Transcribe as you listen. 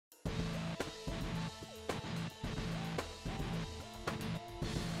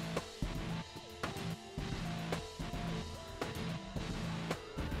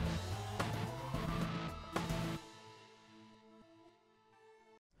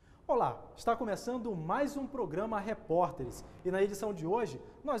Olá, está começando mais um programa Repórteres e na edição de hoje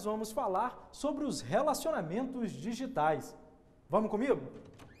nós vamos falar sobre os relacionamentos digitais. Vamos comigo?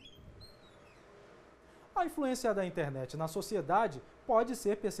 A influência da internet na sociedade pode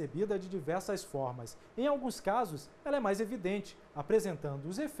ser percebida de diversas formas. Em alguns casos, ela é mais evidente, apresentando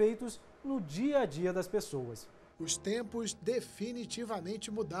os efeitos no dia a dia das pessoas. Os tempos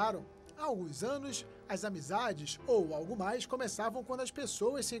definitivamente mudaram. Há alguns anos, as amizades ou algo mais começavam quando as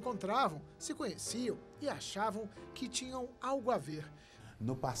pessoas se encontravam, se conheciam e achavam que tinham algo a ver.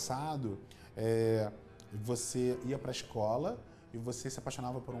 No passado, você ia para a escola e você se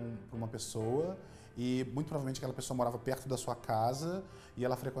apaixonava por uma pessoa e muito provavelmente aquela pessoa morava perto da sua casa e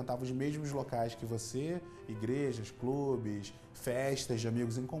ela frequentava os mesmos locais que você, igrejas, clubes, festas de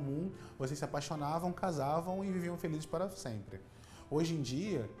amigos em comum. Vocês se apaixonavam, casavam e viviam felizes para sempre. Hoje em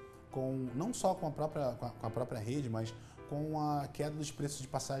dia, não só com a própria rede, mas com a queda dos preços de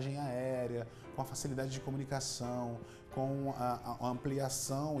passagem aérea, com a facilidade de comunicação, com a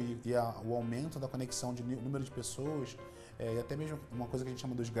ampliação o aumento da conexão de número de pessoas, e até mesmo uma coisa que a gente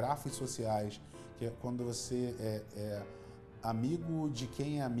chama dos grafos sociais, que é quando você é amigo de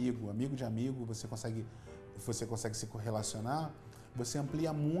quem é amigo de amigo, você consegue se correlacionar, você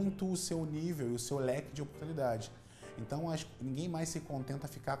amplia muito o seu nível e o seu leque de oportunidades. Então, ninguém mais se contenta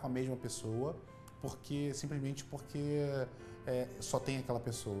ficar com a mesma pessoa simplesmente porque só tem aquela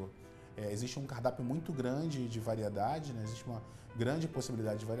pessoa. Existe um cardápio muito grande de variedade, né? Existe uma grande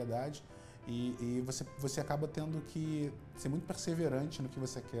possibilidade de variedade e você acaba tendo que ser muito perseverante no que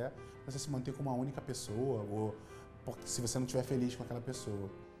você quer, você se manter com uma única pessoa ou se você não estiver feliz com aquela pessoa.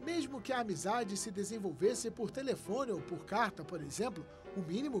 Mesmo que a amizade se desenvolvesse por telefone ou por carta, por exemplo, o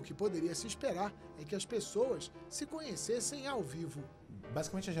mínimo que poderia se esperar é que as pessoas se conhecessem ao vivo.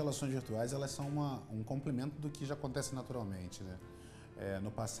 Basicamente, as relações virtuais elas são um complemento do que já acontece naturalmente, né?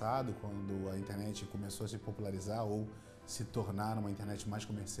 No passado, quando a internet começou a se popularizar ou se tornar uma internet mais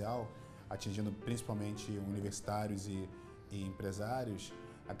comercial, atingindo principalmente universitários e empresários,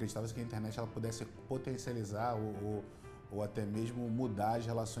 acreditava-se que a internet ela pudesse potencializar ou até mesmo mudar as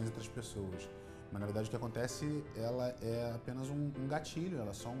relações entre as pessoas. Mas, na verdade, o que acontece, ela é apenas um gatilho,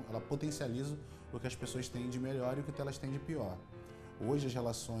 ela potencializa o que as pessoas têm de melhor e o que elas têm de pior. Hoje, as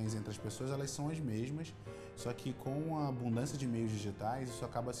relações entre as pessoas elas são as mesmas, só que com a abundância de meios digitais, isso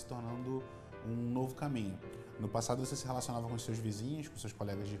acaba se tornando um novo caminho. No passado, você se relacionava com os seus vizinhos, com seus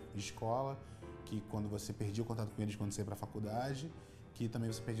colegas de escola, que quando você perdia o contato com eles quando você ia para a faculdade, que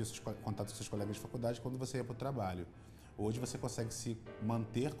também você perdia o contato com seus colegas de faculdade quando você ia para o trabalho. Hoje você consegue se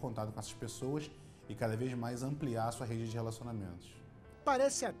manter contato com essas pessoas e cada vez mais ampliar a sua rede de relacionamentos.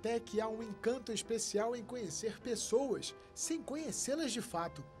 Parece até que há um encanto especial em conhecer pessoas, sem conhecê-las de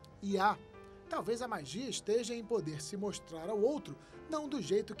fato. E talvez a magia esteja em poder se mostrar ao outro, não do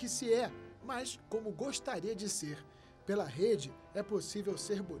jeito que se é, mas como gostaria de ser. Pela rede é possível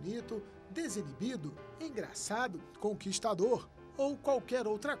ser bonito, desinibido, engraçado, conquistador ou qualquer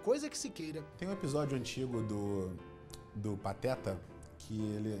outra coisa que se queira. Tem um episódio antigo do Pateta, que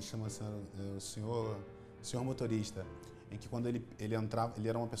ele chama-se o senhor motorista, em que quando ele entrava, ele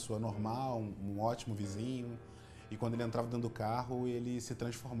era uma pessoa normal, um ótimo vizinho, e quando ele entrava dentro do carro, ele se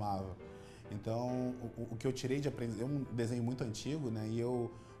transformava. Então, o que eu tirei de aprendizado, é um desenho muito antigo, né, o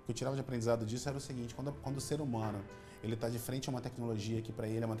que eu tirava de aprendizado disso era o seguinte: quando o ser humano ele está de frente a uma tecnologia que para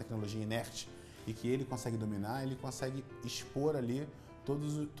ele é uma tecnologia inerte e que ele consegue dominar, ele consegue expor ali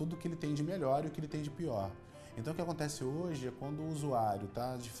tudo que ele tem de melhor e o que ele tem de pior. Então o que acontece hoje é quando o usuário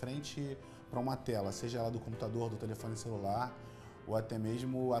está de frente para uma tela, seja ela do computador, do telefone celular ou até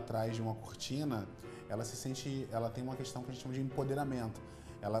mesmo atrás de uma cortina, ela tem uma questão que a gente chama de empoderamento.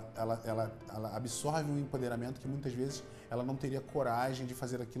 Ela absorve um empoderamento que muitas vezes ela não teria coragem de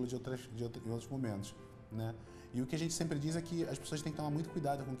fazer aquilo em outros momentos, né? E o que a gente sempre diz é que as pessoas têm que tomar muito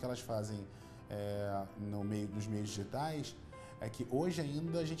cuidado com o que elas fazem nos meios digitais. É que hoje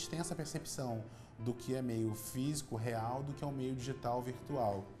ainda a gente tem essa percepção do que é meio físico, real, do que é o meio digital,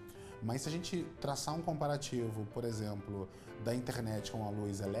 virtual. Mas se a gente traçar um comparativo, por exemplo, da internet com a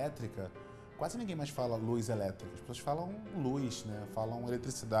luz elétrica, quase ninguém mais fala luz elétrica. As pessoas falam luz, né? Falam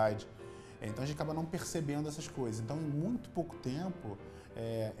eletricidade. Então a gente acaba não percebendo essas coisas. Então, em muito pouco tempo,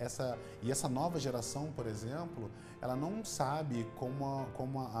 essa nova geração, por exemplo, ela não sabe como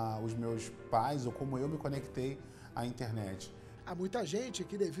os meus pais ou como eu me conectei à internet. Há muita gente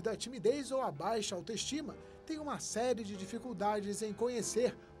que, devido à timidez ou à baixa autoestima, tem uma série de dificuldades em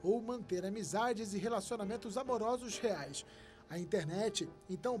conhecer ou manter amizades e relacionamentos amorosos reais. A internet,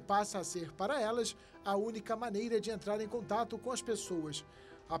 então, passa a ser, para elas, a única maneira de entrar em contato com as pessoas.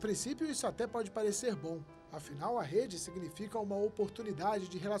 A princípio, isso até pode parecer bom, Afinal, a rede significa uma oportunidade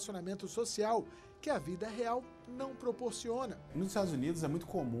de relacionamento social que a vida real não proporciona. Nos Estados Unidos é muito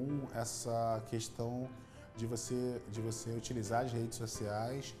comum essa questão de você utilizar as redes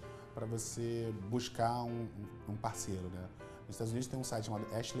sociais para você buscar um parceiro, né? Nos Estados Unidos tem um site chamado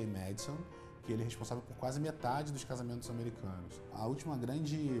Ashley Madison, que ele é responsável por quase metade dos casamentos americanos. A última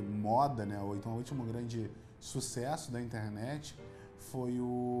grande moda, né, ou então o último grande sucesso da internet foi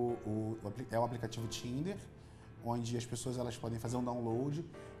o aplicativo Tinder, onde as pessoas elas podem fazer um download,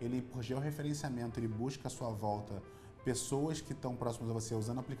 ele por georreferenciamento ele busca à sua volta pessoas que estão próximas a você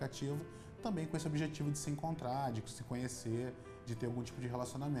usando o aplicativo, também com esse objetivo de se encontrar, de se conhecer, de ter algum tipo de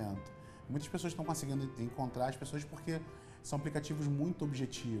relacionamento. Muitas pessoas estão conseguindo encontrar as pessoas porque são aplicativos muito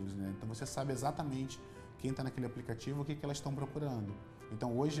objetivos, né? Então você sabe exatamente quem está naquele aplicativo, o que elas estão procurando.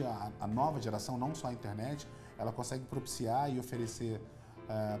 Então hoje a nova geração, não só a internet, ela consegue propiciar e oferecer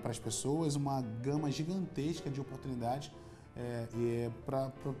para as pessoas uma gama gigantesca de oportunidades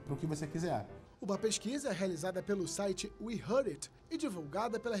para o que você quiser. Uma pesquisa realizada pelo site We Heard It e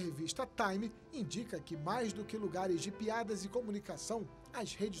divulgada pela revista Time indica que mais do que lugares de piadas e comunicação,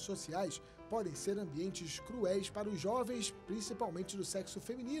 as redes sociais podem ser ambientes cruéis para os jovens, principalmente do sexo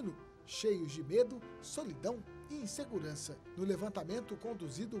feminino, cheios de medo, solidão e insegurança. No levantamento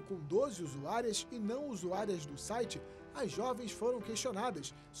conduzido com 12 usuárias e não usuárias do site, as jovens foram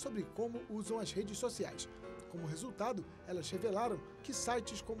questionadas sobre como usam as redes sociais. Como resultado, elas revelaram que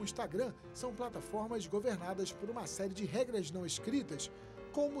sites como o Instagram são plataformas governadas por uma série de regras não escritas,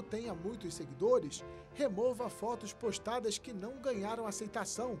 como tenha muitos seguidores, remova fotos postadas que não ganharam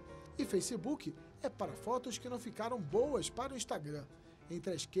aceitação, e Facebook é para fotos que não ficaram boas para o Instagram.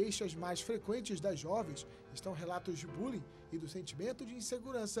 Entre as queixas mais frequentes das jovens estão relatos de bullying e do sentimento de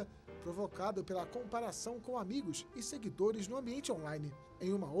insegurança provocado pela comparação com amigos e seguidores no ambiente online.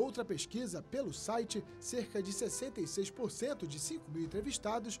 Em uma outra pesquisa pelo site, cerca de 66% de 5 mil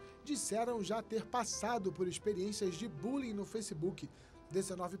entrevistados disseram já ter passado por experiências de bullying no Facebook,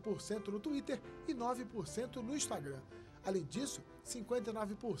 19% no Twitter e 9% no Instagram. Além disso,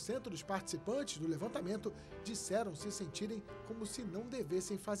 59% dos participantes do levantamento disseram se sentirem como se não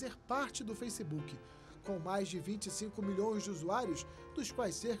devessem fazer parte do Facebook. Com mais de 25 milhões de usuários, dos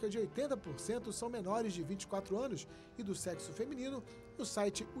quais cerca de 80% são menores de 24 anos e do sexo feminino, o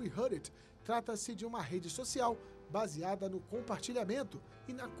site We Heard It trata-se de uma rede social baseada no compartilhamento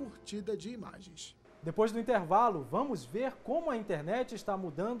e na curtida de imagens. Depois do intervalo, vamos ver como a internet está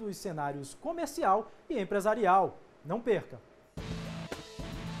mudando os cenários comercial e empresarial. Não perca!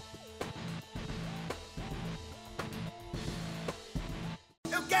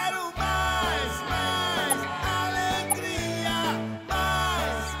 Eu quero